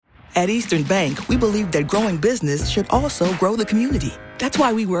At Eastern Bank, we believe that growing business should also grow the community. That's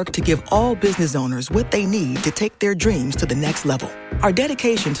why we work to give all business owners what they need to take their dreams to the next level. Our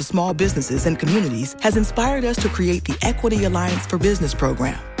dedication to small businesses and communities has inspired us to create the Equity Alliance for Business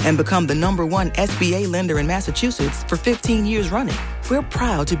program and become the #1 SBA lender in Massachusetts for 15 years running. We're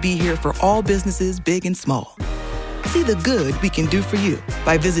proud to be here for all businesses, big and small. See the good we can do for you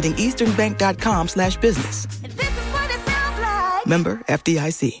by visiting easternbank.com/business. This is what it sounds like. Member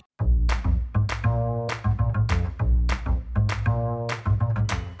FDIC.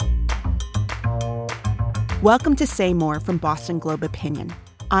 Welcome to Say More from Boston Globe Opinion.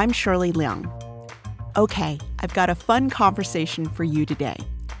 I'm Shirley Leung. Okay, I've got a fun conversation for you today.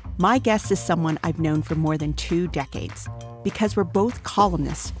 My guest is someone I've known for more than 2 decades because we're both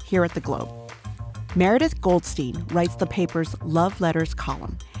columnists here at the Globe. Meredith Goldstein writes the paper's Love Letters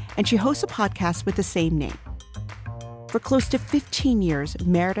column, and she hosts a podcast with the same name. For close to 15 years,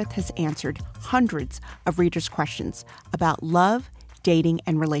 Meredith has answered hundreds of readers' questions about love, dating,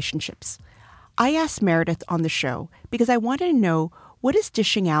 and relationships. I asked Meredith on the show because I wanted to know what is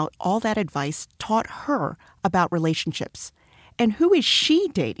dishing out all that advice taught her about relationships, and who is she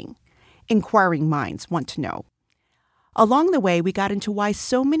dating? Inquiring minds want to know. Along the way, we got into why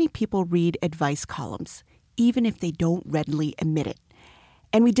so many people read advice columns, even if they don't readily admit it.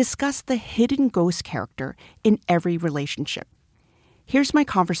 And we discussed the hidden ghost character in every relationship. Here's my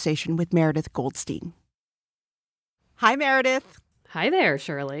conversation with Meredith Goldstein. Hi, Meredith. Hi there,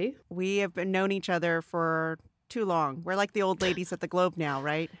 Shirley. We have been known each other for too long. We're like the old ladies at the Globe now,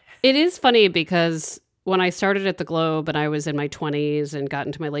 right? It is funny because when I started at the Globe and I was in my 20s and got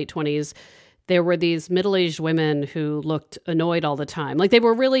into my late 20s, there were these middle-aged women who looked annoyed all the time. Like they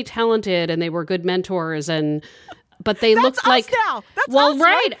were really talented and they were good mentors, but they looked like... That's us now. That's well, us,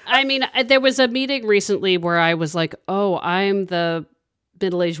 right. I mean, there was a meeting recently where I was like, oh, I'm the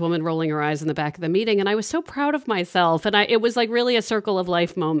middle-aged woman rolling her eyes in the back of the meeting. And I was so proud of myself. And it was like really a circle of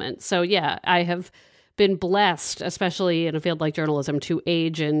life moment. So yeah, I have been blessed, especially in a field like journalism, to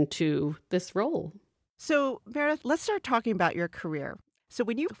age into this role. So Meredith, let's start talking about your career. So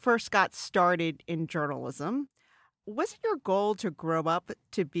when you first got started in journalism, was it your goal to grow up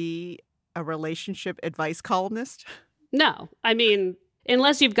to be a relationship advice columnist? No. I mean,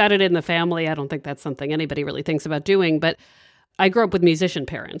 unless you've got it in the family, I don't think that's something anybody really thinks about doing. But I grew up with musician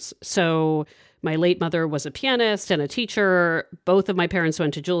parents. So my late mother was a pianist and a teacher. Both of my parents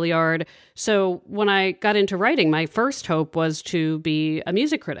went to Juilliard. So when I got into writing, my first hope was to be a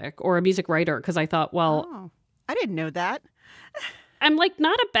music critic or a music writer, because I thought, well, I didn't know that. I'm like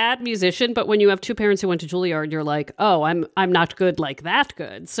not a bad musician, but when you have two parents who went to Juilliard, you're like, oh, I'm not good like that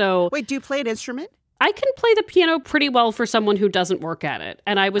good. So wait, do you play an instrument? I can play the piano pretty well for someone who doesn't work at it.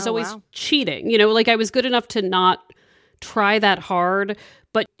 And I was always cheating, like I was good enough to not try that hard.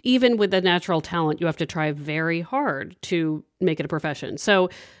 But even with the natural talent, you have to try very hard to make it a profession. So,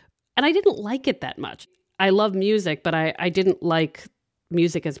 and I didn't like it that much. I love music, but I didn't like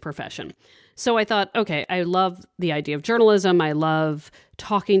music as a profession. So I thought, okay, I love the idea of journalism. I love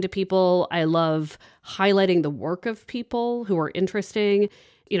talking to people. I love highlighting the work of people who are interesting.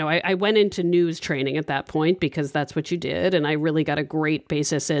 I went into news training at that point because that's what you did. And I really got a great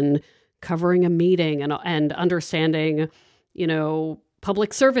basis in covering a meeting and understanding,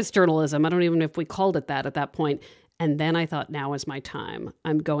 public service journalism. I don't even know if we called it that at that point. And then I thought, now is my time.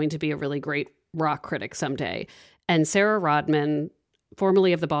 I'm going to be a really great rock critic someday. And Sarah Rodman,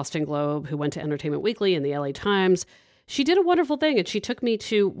 formerly of the Boston Globe, who went to Entertainment Weekly and the LA Times, she did a wonderful thing. And she took me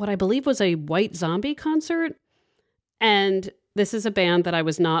to what I believe was a White Zombie concert. And this is a band that I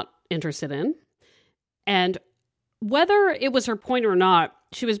was not interested in. And whether it was her point or not,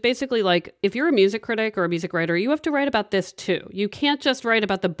 she was basically like, if you're a music critic or a music writer, you have to write about this too. You can't just write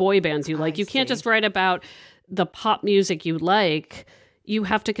about the boy bands you like. You can't just write about the pop music you like. You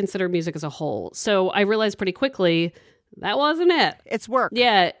have to consider music as a whole. So I realized pretty quickly that wasn't it. It's work.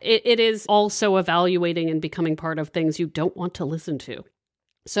 Yeah, it is also evaluating and becoming part of things you don't want to listen to.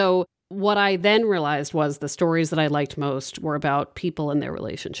 So what I then realized was the stories that I liked most were about people and their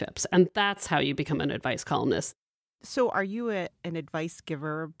relationships. And that's how you become an advice columnist. So are you an advice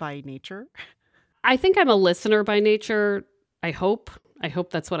giver by nature? I think I'm a listener by nature. I hope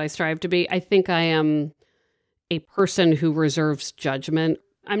that's what I strive to be. I think I am a person who reserves judgment.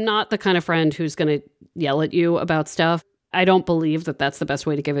 I'm not the kind of friend who's going to yell at you about stuff. I don't believe that that's the best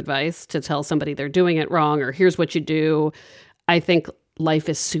way to give advice, to tell somebody they're doing it wrong or here's what you do. I think life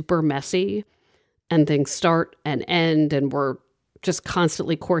is super messy and things start and end and we're just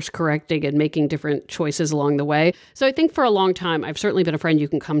constantly course correcting and making different choices along the way. So I think for a long time, I've certainly been a friend you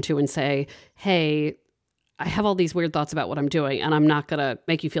can come to and say, hey, I have all these weird thoughts about what I'm doing, and I'm not going to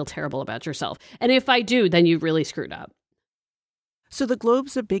make you feel terrible about yourself. And if I do, then you really screwed up. So the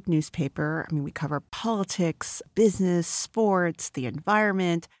Globe's a big newspaper. I mean, we cover politics, business, sports, the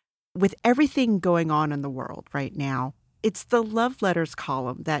environment. With everything going on in the world right now, it's the love letters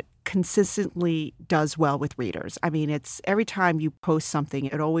column that consistently does well with readers. I mean, it's every time you post something,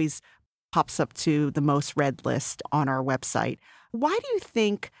 it always pops up to the most read list on our website. Why do you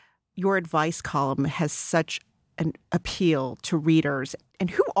think your advice column has such an appeal to readers? And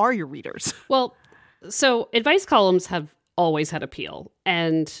who are your readers? Well, so advice columns have always had appeal,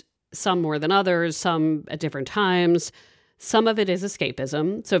 and some more than others, some at different times. Some of it is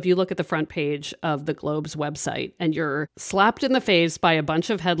escapism. So if you look at the front page of the Globe's website and you're slapped in the face by a bunch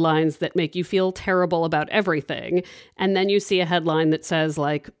of headlines that make you feel terrible about everything, and then you see a headline that says,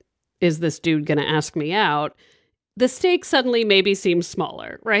 like, is this dude going to ask me out? The stakes suddenly maybe seem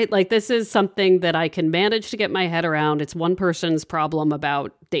smaller, right? Like, this is something that I can manage to get my head around. It's one person's problem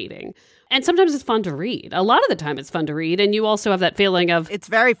about dating. And sometimes it's fun to read. A lot of the time it's fun to read. And you also have that feeling of... It's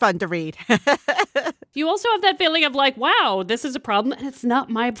very fun to read. You also have that feeling of like, wow, this is a problem and it's not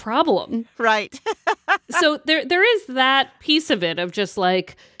my problem. Right. So there is that piece of it of just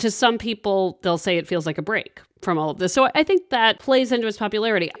like, to some people, they'll say it feels like a break from all of this. So I think that plays into its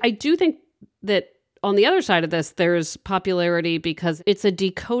popularity. I do think that on the other side of this, there's popularity because it's a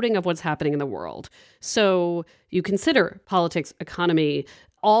decoding of what's happening in the world. So you consider politics, economy,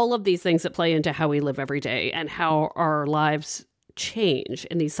 all of these things that play into how we live every day and how our lives change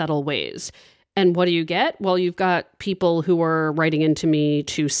in these subtle ways. And what do you get? Well, you've got people who are writing into me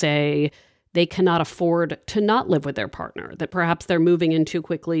to say they cannot afford to not live with their partner, that perhaps they're moving in too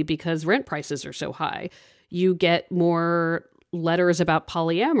quickly because rent prices are so high. You get more letters about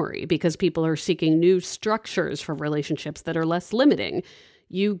polyamory because people are seeking new structures for relationships that are less limiting.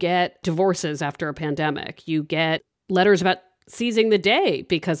 You get divorces after a pandemic. You get letters about seizing the day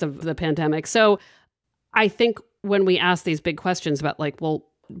because of the pandemic. So I think when we ask these big questions about like, well,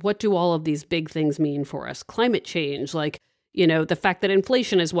 what do all of these big things mean for us? Climate change, like, you know, the fact that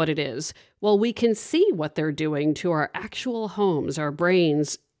inflation is what it is. Well, we can see what they're doing to our actual homes, our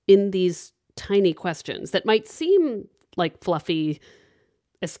brains in these tiny questions that might seem like fluffy,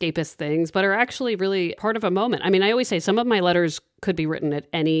 escapist things, but are actually really part of a moment. I mean, I always say some of my letters could be written at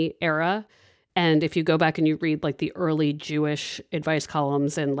any era. And if you go back and you read like the early Jewish advice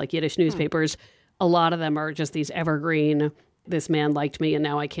columns and like Yiddish newspapers, a lot of them are just these evergreen, this man liked me and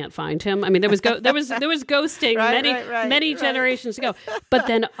now I can't find him. I mean, there was ghosting many generations ago, but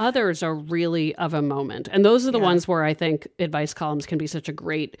then others are really of a moment. And those are the ones where I think advice columns can be such a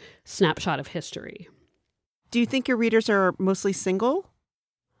great snapshot of history. Do you think your readers are mostly single?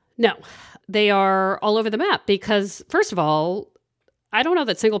 No, they are all over the map because, first of all, I don't know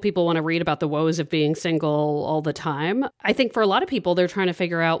that single people want to read about the woes of being single all the time. I think for a lot of people, they're trying to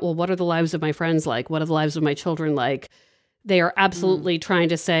figure out, well, what are the lives of my friends like? What are the lives of my children like? They are absolutely trying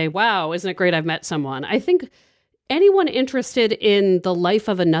to say, wow, isn't it great I've met someone? I think anyone interested in the life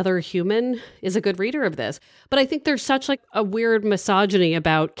of another human is a good reader of this. But I think there's such like a weird misogyny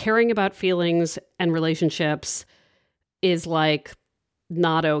about caring about feelings and relationships is like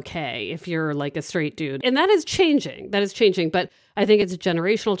not okay if you're like a straight dude. And that is changing. But I think it's a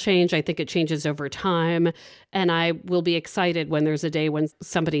generational change. I think it changes over time. And I will be excited when there's a day when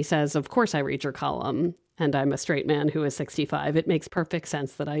somebody says, of course I read your column and I'm a straight man who is 65. It makes perfect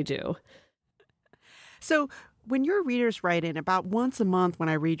sense that I do. So when your readers write in about once a month when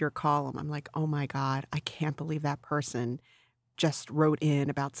I read your column, I'm like, oh my God, I can't believe that person just wrote in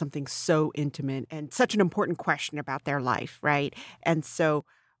about something so intimate and such an important question about their life, right? And so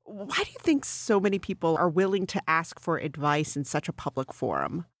why do you think so many people are willing to ask for advice in such a public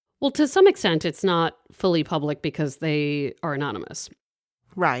forum? Well, to some extent, it's not fully public because they are anonymous.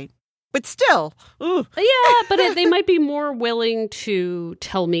 Right. But still. Ooh. Yeah, but they might be more willing to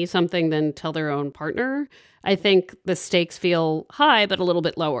tell me something than tell their own partner. I think the stakes feel high, but a little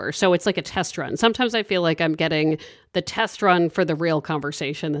bit lower. So it's like a test run. Sometimes I feel like I'm getting the test run for the real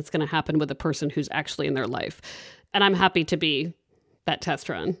conversation that's going to happen with the person who's actually in their life. And I'm happy to be that test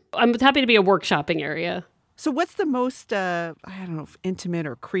run. I'm happy to be a workshopping area. So what's the most, I don't know, intimate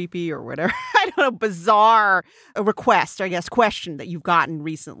or creepy or whatever, I don't know, bizarre request, or I guess, question that you've gotten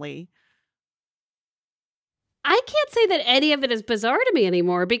recently? I can't say that any of it is bizarre to me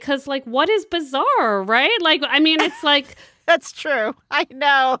anymore because, like, what is bizarre, right? Like, I mean, it's like... That's true. I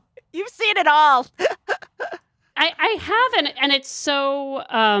know. You've seen it all. I haven't, and it's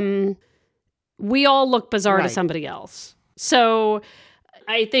so... we all look bizarre to somebody else. So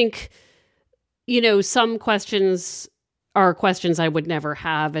I think, you know, some questions are questions I would never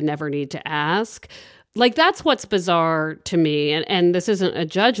have and never need to ask. Like, that's what's bizarre to me. And this isn't a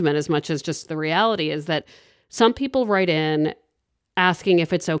judgment as much as just the reality is that some people write in asking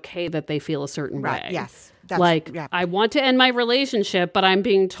if it's okay that they feel a certain way. Yes. I want to end my relationship, but I'm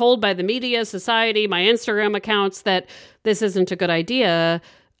being told by the media, society, my Instagram accounts that this isn't a good idea.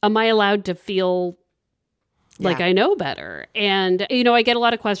 Am I allowed to feel like I know better? And, I get a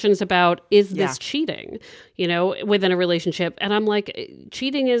lot of questions about, is this cheating, within a relationship? And I'm like,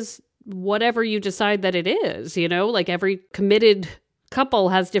 cheating is whatever you decide that it is, like every committed couple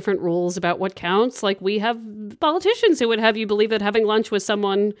has different rules about what counts. Like, we have politicians who would have you believe that having lunch with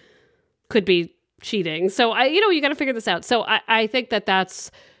someone could be cheating. So you got to figure this out. So I think that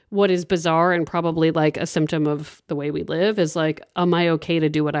that's what is bizarre and probably like a symptom of the way we live is like, am I okay to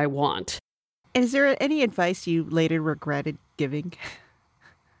do what I want? And is there any advice you later regretted giving?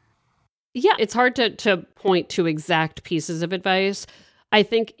 Yeah, it's hard to point to exact pieces of advice. I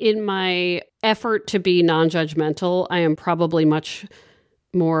think in my effort to be non-judgmental, I am probably much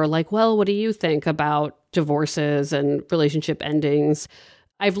more like, well, what do you think about divorces and relationship endings?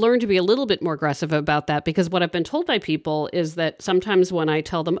 I've learned to be a little bit more aggressive about that because what I've been told by people is that sometimes when I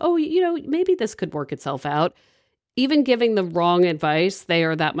tell them, oh, maybe this could work itself out, even giving the wrong advice, they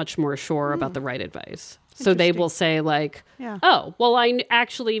are that much more sure about the right advice. So they will say like, oh, well,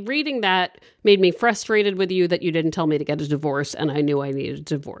 actually reading that made me frustrated with you that you didn't tell me to get a divorce and I knew I needed a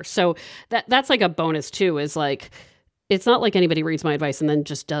divorce. So that's like a bonus too, is like, it's not like anybody reads my advice and then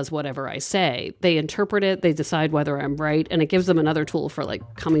just does whatever I say. They interpret it, they decide whether I'm right, and it gives them another tool for like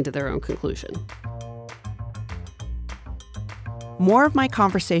coming to their own conclusion. More of my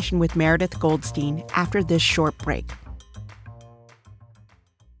conversation with Meredith Goldstein after this short break.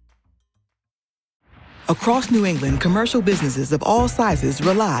 Across New England, commercial businesses of all sizes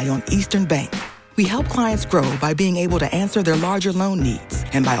rely on Eastern Bank. We help clients grow by being able to answer their larger loan needs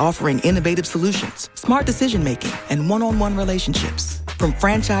and by offering innovative solutions, smart decision-making, and one-on-one relationships. From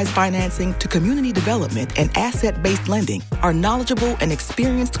franchise financing to community development and asset-based lending, our knowledgeable and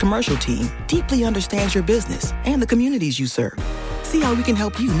experienced commercial team deeply understands your business and the communities you serve. See how we can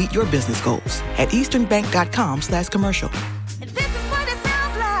help you meet your business goals at easternbank.com/commercial. This is what it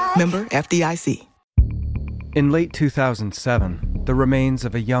sounds like. Member FDIC. In late 2007, the remains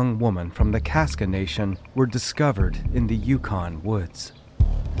of a young woman from the Kaska Nation were discovered in the Yukon woods.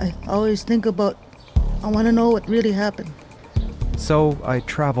 I always think about, I want to know what really happened. So I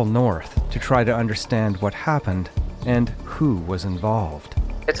travel north to try to understand what happened and who was involved.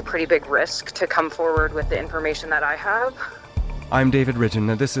 It's a pretty big risk to come forward with the information that I have. I'm David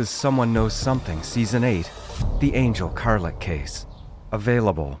Ridgen, and this is Someone Knows Something, Season 8, The Angel Carlick Case.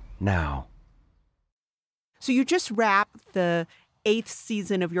 Available now. So you just wrapped the 8th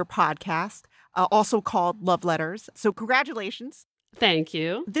season of your podcast, also called Love Letters. So congratulations. Thank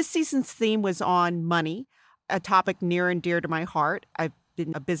you. This season's theme was on money, a topic near and dear to my heart. I've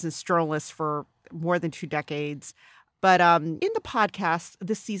been a business journalist for more than 2 decades. But in the podcast,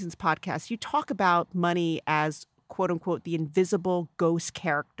 this season's podcast, you talk about money as, quote unquote, the invisible ghost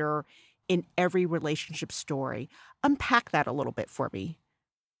character in every relationship story. Unpack that a little bit for me.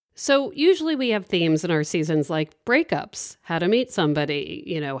 So usually we have themes in our seasons like breakups, how to meet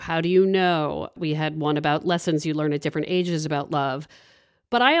somebody, how do you know? We had one about lessons you learn at different ages about love.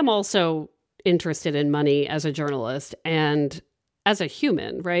 But I am also interested in money as a journalist and as a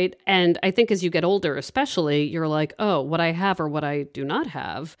human, right? And I think as you get older, especially, you're like, oh, what I have or what I do not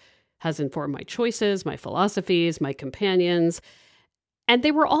have has informed my choices, my philosophies, my companions. And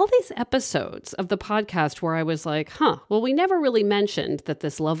there were all these episodes of the podcast where I was like, well, we never really mentioned that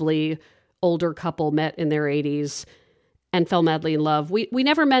this lovely older couple met in their 80s and fell madly in love. We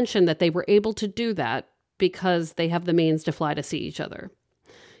never mentioned that they were able to do that because they have the means to fly to see each other.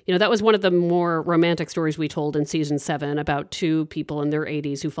 That was one of the more romantic stories we told in season 7 about 2 people in their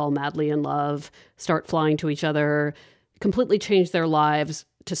 80s who fall madly in love, start flying to each other, completely change their lives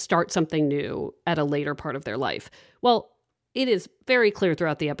to start something new at a later part of their life. Well, it is very clear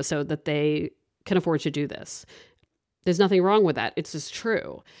throughout the episode that they can afford to do this. There's nothing wrong with that. It's just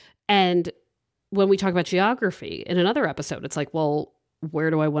true. And when we talk about geography in another episode, it's like, well,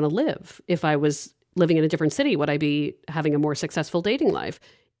 where do I want to live? If I was living in a different city, would I be having a more successful dating life?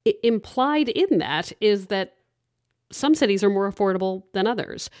 Implied in that is that some cities are more affordable than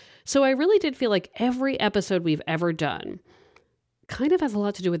others. So I really did feel like every episode we've ever done kind of has a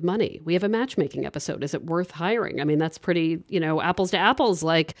lot to do with money. We have a matchmaking episode. Is it worth hiring? I mean, that's pretty, apples to apples.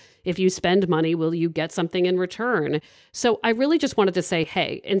 Like, if you spend money, will you get something in return? So I really just wanted to say,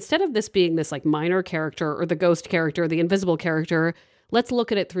 hey, instead of this being this like minor character or the ghost character, the invisible character, let's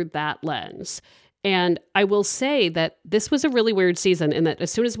look at it through that lens. And I will say that this was a really weird season in that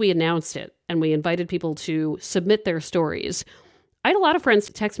as soon as we announced it and we invited people to submit their stories, I had a lot of friends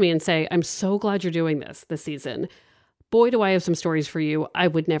text me and say, I'm so glad you're doing this season. Boy, do I have some stories for you. I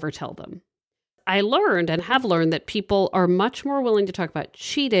would never tell them. I learned and have learned that people are much more willing to talk about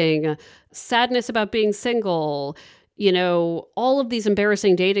cheating, sadness about being single, all of these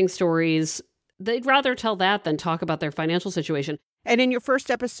embarrassing dating stories. They'd rather tell that than talk about their financial situation. And in your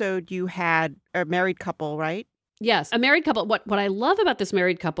first episode, you had a married couple, right? Yes, a married couple. What I love about this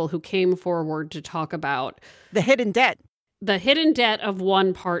married couple who came forward to talk about the hidden debt. The hidden debt of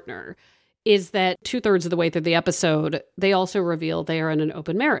one partner is that 2/3 of the way through the episode, they also reveal they are in an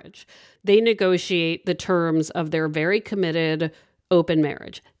open marriage. They negotiate the terms of their very committed open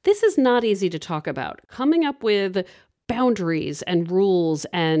marriage. This is not easy to talk about. Coming up with boundaries and rules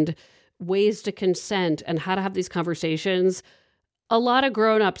and ways to consent and how to have these conversations. A lot of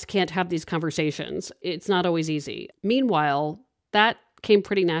grown-ups can't have these conversations. It's not always easy. Meanwhile, that came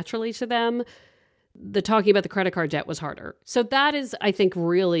pretty naturally to them. The talking about the credit card debt was harder. So that is, I think,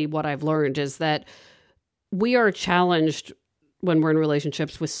 really what I've learned is that we are challenged when we're in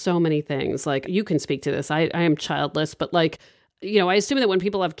relationships with so many things. Like, you can speak to this. I am childless, but I assume that when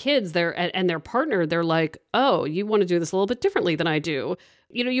people have kids, and their partner, they're like, oh, you want to do this a little bit differently than I do.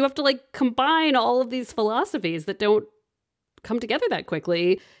 You have to combine all of these philosophies that don't come together that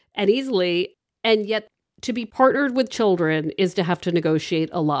quickly and easily. And yet to be partnered with children is to have to negotiate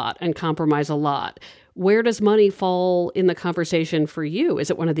a lot and compromise a lot. Where does money fall in the conversation for you?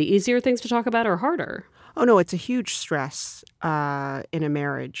 Is it one of the easier things to talk about or harder? Oh, no, it's a huge stress in a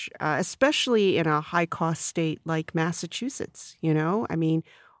marriage, especially in a high-cost state like Massachusetts, I mean,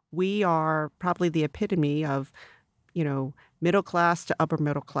 we are probably the epitome of, middle class to upper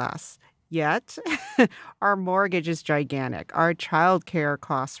middle class. Yet, our mortgage is gigantic. Our childcare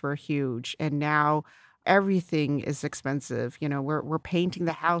costs were huge. And now everything is expensive. We're painting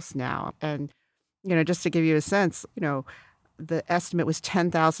the house now. And, just to give you a sense, the estimate was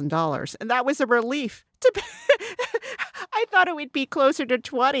 $10,000. And that was a relief. I thought it would be closer to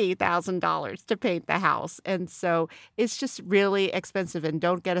 $20,000 to paint the house. And so it's just really expensive. And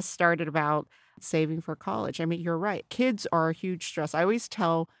don't get us started about saving for college. I mean, you're right. Kids are a huge stress. I always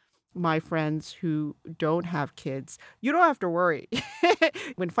tell my friends who don't have kids, you don't have to worry.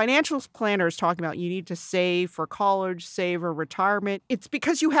 When financial planners talking about you need to save for college, save for retirement, it's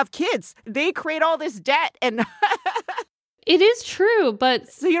because you have kids. They create all this debt. And it is true,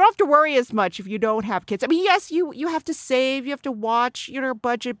 but so you don't have to worry as much if you don't have kids. I mean, yes, you have to save, you have to watch your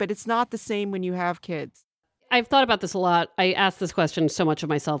budget, but it's not the same when you have kids. I've thought about this a lot. I ask this question so much of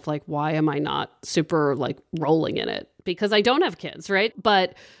myself, why am I not super rolling in it? Because I don't have kids, right?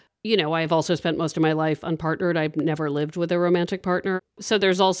 But I've also spent most of my life unpartnered. I've never lived with a romantic partner. So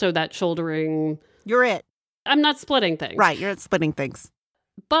there's also that shouldering. You're it. I'm not splitting things. Right. You're not splitting things.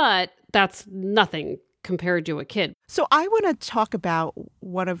 But that's nothing compared to a kid. So I want to talk about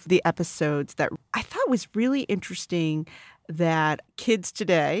one of the episodes that I thought was really interesting that kids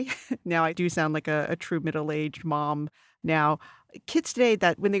today, now I do sound like a true middle-aged mom now, kids today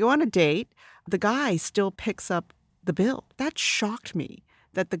that when they go on a date, the guy still picks up the bill. That shocked me.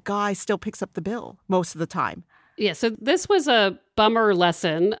 That the guy still picks up the bill most of the time. Yeah, so this was a bummer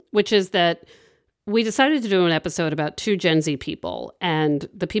lesson, which is that we decided to do an episode about two Gen Z people, and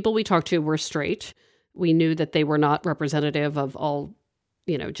the people we talked to were straight. We knew that they were not representative of all,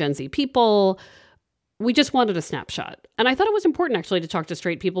 Gen Z people. We just wanted a snapshot. And I thought it was important actually to talk to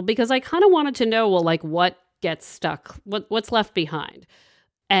straight people because I kind of wanted to know, what gets stuck, what's left behind.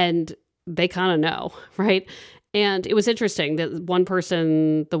 And they kind of know, right? And it was interesting that one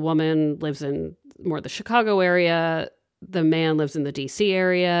person, the woman, lives in more the Chicago area. The man lives in the DC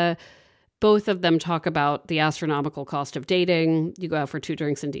area. Both of them talk about the astronomical cost of dating. You go out for 2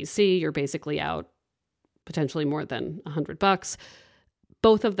 drinks in DC, you're basically out potentially more than $100.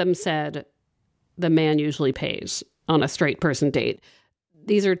 Both of them said the man usually pays on a straight person date.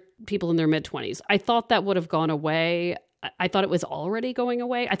 These are people in their mid-20s. I thought that would have gone away. I thought it was already going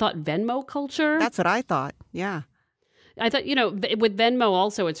away. I thought Venmo culture. That's what I thought. Yeah. I thought, with Venmo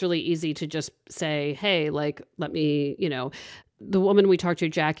also, it's really easy to just say, hey, let me, the woman we talked to,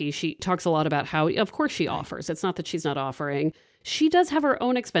 Jackie, she talks a lot about how, of course she offers. It's not that she's not offering. She does have her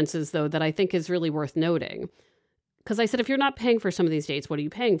own expenses, though, that I think is really worth noting. Because I said, if you're not paying for some of these dates, what are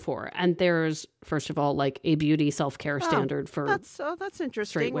you paying for? And there's, first of all, a beauty self-care standard for that's interesting,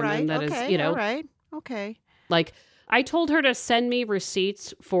 straight women. Right? That okay, is, all right. Okay. I told her to send me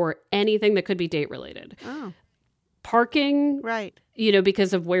receipts for anything that could be date related. Oh. Parking, right?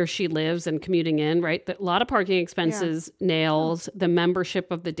 Because of where she lives and commuting in, right? A lot of parking expenses, nails, the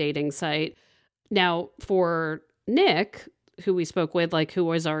membership of the dating site, Now, for Nick, who we spoke with, like who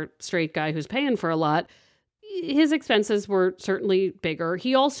was our straight guy who's paying for a lot, his expenses were certainly bigger.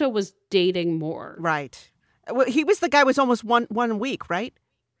 He also was dating more. Right. Well, he was the guy was almost one week, right?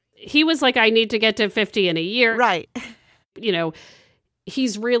 He was like, I need to get to 50 in a year. Right. You know,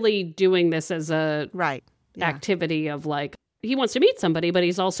 he's really doing this as a activity of like, he wants to meet somebody, but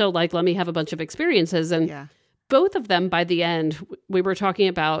he's also like, let me have a bunch of experiences. And both of them, by the end, we were talking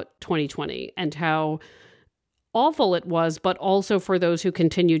about 2020 and how awful it was, but also for those who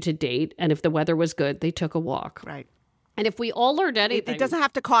continued to date. And if the weather was good, they took a walk. Right. And if we all learned anything... It doesn't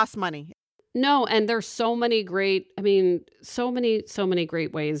have to cost money. No, and there's so many great, so many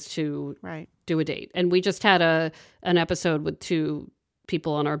great ways to do a date. And we just had an episode with two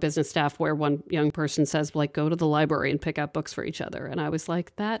people on our business staff where one young person says, like, go to the library and pick out books for each other. And I was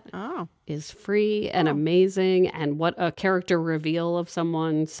like, that is free and amazing. And what a character reveal of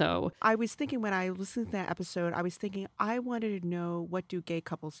someone. So I was thinking when I listened to that episode, I was thinking, I wanted to know, what do gay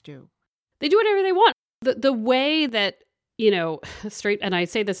couples do? They do whatever they want. The way that, you know, straight, and I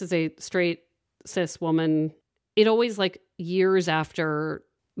say this as a straight cis woman, it always like years after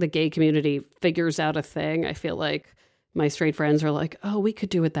the gay community figures out a thing, I feel like my straight friends are like, oh, we could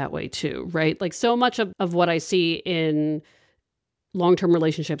do it that way too, right? Like so much of what I see in long-term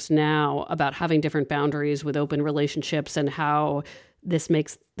relationships now about having different boundaries with open relationships and how this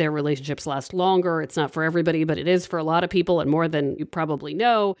makes their relationships last longer. It's not for everybody, but it is for a lot of people and more than you probably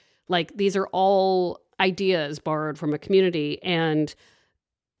know. Like these are all ideas borrowed from a community. And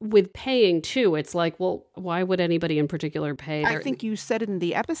with paying too, it's like, well, why would anybody in particular pay? I think you said it in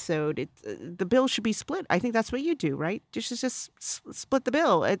the episode, the bill should be split. I think that's what you do, right? Just split the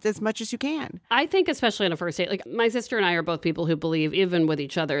bill as much as you can. I think especially on a first date, like my sister and I are both people who believe, even with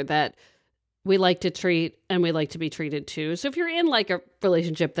each other, that we like to treat and we like to be treated too. So if you're in like a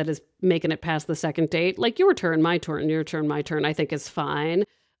relationship that is making it past the second date, like your turn, my turn, your turn, my turn, I think is fine.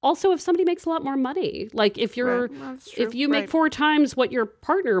 Also, if somebody makes a lot more money, like if you're, if you make 4 times what your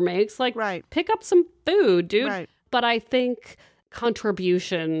partner makes, like pick up some food, dude. Right. But I think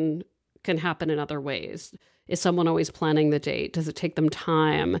contribution can happen in other ways. Is someone always planning the date? Does it take them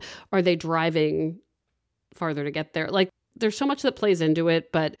time? Are they driving farther to get there? Like there's so much that plays into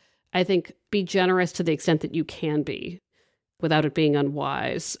it, but I think be generous to the extent that you can be without it being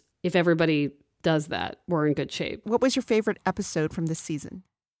unwise. If everybody does that, we're in good shape. What was your favorite episode from this season?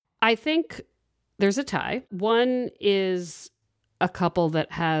 I think there's a tie. One is a couple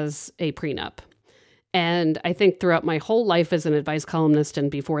that has a prenup. And I think throughout my whole life as an advice columnist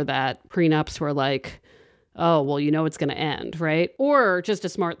and before that, prenups were like, oh, well, you know it's going to end, right? Or just a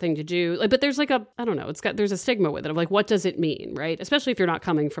smart thing to do. Like, but there's like a, I don't know, there's a stigma with it of like, what does it mean, right? Especially if you're not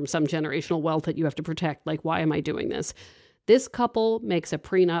coming from some generational wealth that you have to protect. Like, why am I doing this? This couple makes a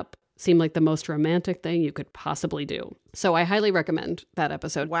prenup seem like the most romantic thing you could possibly do. So I highly recommend that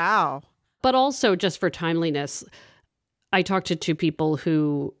episode. Wow. But also just for timeliness, I talked to 2 people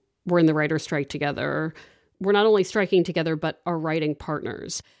who were in the writer's strike together. We're not only striking together, but are writing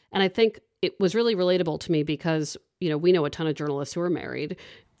partners. And I think it was really relatable to me because, you know, we know a ton of journalists who are married,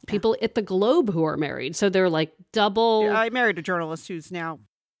 people at the Globe who are married. So they're like double. Yeah, I married a journalist who's now.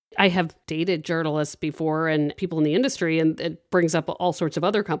 I have dated journalists before and people in the industry, and it brings up all sorts of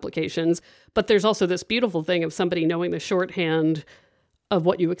other complications. But there's also this beautiful thing of somebody knowing the shorthand of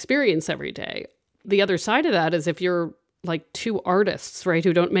what you experience every day. The other side of that is if you're like 2 artists, right,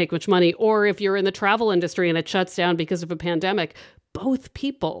 who don't make much money, or if you're in the travel industry and it shuts down because of a pandemic, both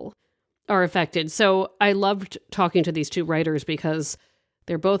people are affected. So I loved talking to these 2 writers because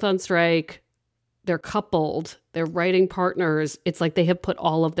they're both on strike. They're coupled, they're writing partners. It's like they have put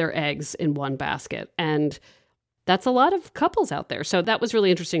all of their eggs in one basket. And that's a lot of couples out there. So that was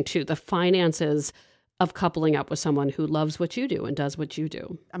really interesting too. The finances of coupling up with someone who loves what you do and does what you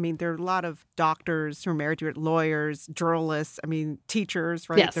do. I mean, there are a lot of doctors who are married to it, lawyers, journalists, teachers,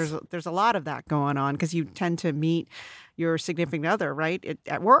 right? Yes. There's a lot of that going on because you tend to meet your significant other, right,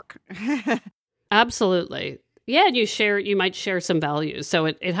 at work. Absolutely. Yeah, and you might share some values. So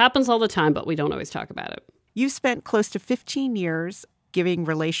it happens all the time, but we don't always talk about it. You've spent close to 15 years giving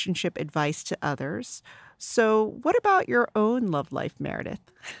relationship advice to others. So what about your own love life, Meredith?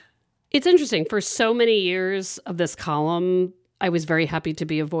 It's interesting. For so many years of this column, I was very happy to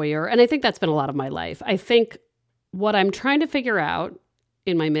be a voyeur. And I think that's been a lot of my life. I think what I'm trying to figure out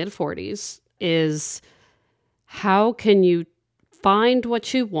in my mid-40s is how can you find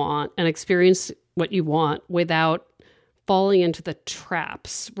what you want and experience what you want without falling into the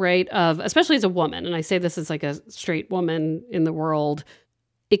traps, right? Of, especially as a woman, and I say this as like a straight woman in the world,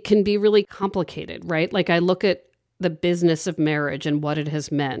 it can be really complicated, right? Like I look at the business of marriage and what it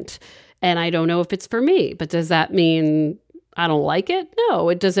has meant. and I don't know if it's for me. But does that mean I don't like it?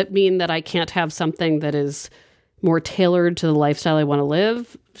 No. Does it mean that I can't have something that is more tailored to the lifestyle I want to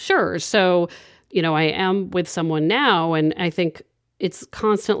live? Sure. So, I am with someone now, and I think it's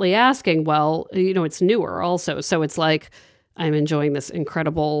constantly asking, well, it's newer also. So it's like, I'm enjoying this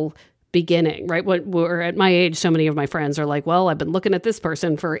incredible beginning, right? When we're at my age, so many of my friends are like, well, I've been looking at this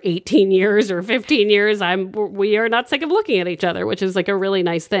person for 18 years or 15 years. We are not sick of looking at each other, which is like a really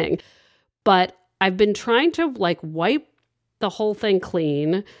nice thing. But I've been trying to like wipe the whole thing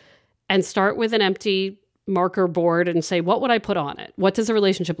clean and start with an empty marker board and say, what would I put on it? What does a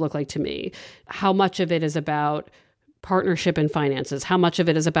relationship look like to me? How much of it is about partnership and finances? How much of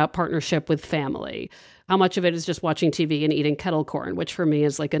it is about partnership with family? How much of it is just watching TV and eating kettle corn, which for me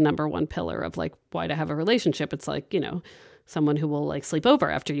is like a number one pillar of like why to have a relationship. It's like, someone who will like sleep over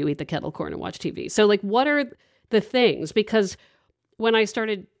after you eat the kettle corn and watch TV. So like, what are the things? Because when I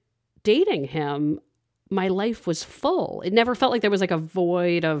started dating him, my life was full. It never felt like there was like a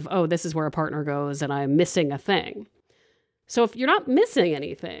void of, oh, this is where a partner goes and I'm missing a thing. So if you're not missing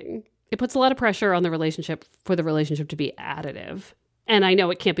anything, it puts a lot of pressure on the relationship for the relationship to be additive. And I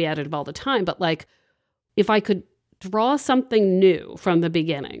know it can't be additive all the time, but like, if I could draw something new from the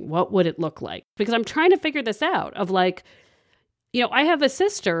beginning, what would it look like? Because I'm trying to figure this out of like, I have a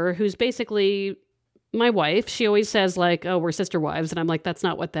sister who's basically my wife. She always says like, oh, we're sister wives. And I'm like, that's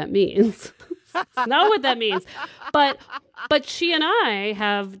not what that means. That's not what that means. But she and I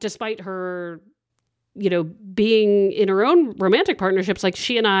have, despite her, being in her own romantic partnerships, like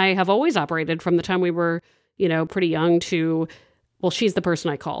she and I have always operated from the time we were, pretty young to, well, she's the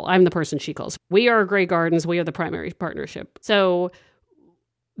person I call. I'm the person she calls. We are Grey Gardens. We are the primary partnership. So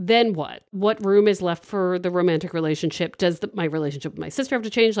then what? What room is left for the romantic relationship? Does my relationship with my sister have to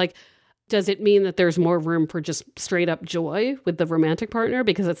change? Like, does it mean that there's more room for just straight up joy with the romantic partner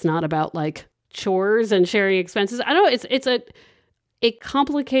because it's not about like chores and sharing expenses? I don't know. It's a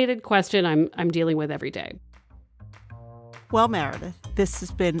complicated question I'm dealing with every day. Well, Meredith, this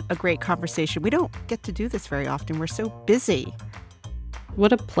has been a great conversation. We don't get to do this very often. We're so busy.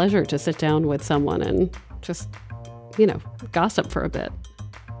 What a pleasure to sit down with someone and just, gossip for a bit.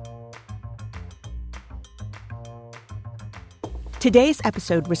 Today's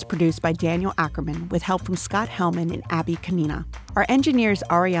episode was produced by Daniel Ackerman with help from Scott Hellman and Abby Kanina. Our engineer is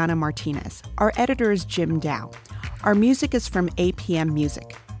Ariana Martinez. Our editor is Jim Dow. Our music is from APM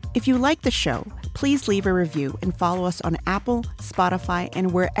Music. If you like the show, please leave a review and follow us on Apple, Spotify,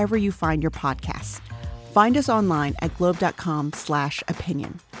 and wherever you find your podcasts. Find us online at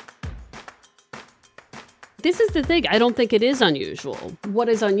globe.com/opinion. This is the thing. I don't think it is unusual. What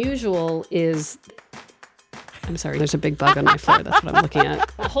is unusual is... I'm sorry, there's a big bug on my floor. That's what I'm looking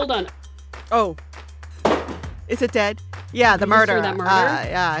at. Hold on. Oh. Is it dead? Yeah, the murder. You heard that murder?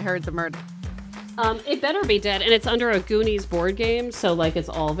 Yeah, I heard the murder. It better be dead. And it's under a Goonies board game, so like it's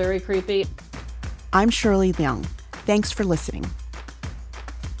all very creepy. I'm Shirley Leung. Thanks for listening.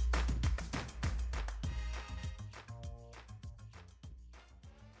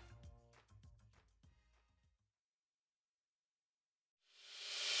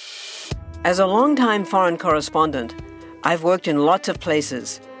 As a longtime foreign correspondent, I've worked in lots of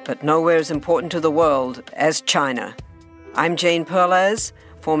places, but nowhere as important to the world as China. I'm Jane Perlez,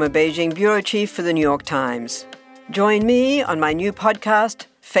 former Beijing bureau chief for the New York Times. Join me on my new podcast,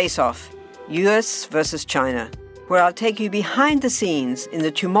 Face Off, U.S. versus China, where I'll take you behind the scenes in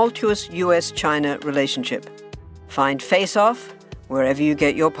the tumultuous U.S.-China relationship. Find Face Off wherever you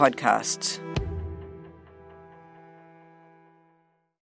get your podcasts.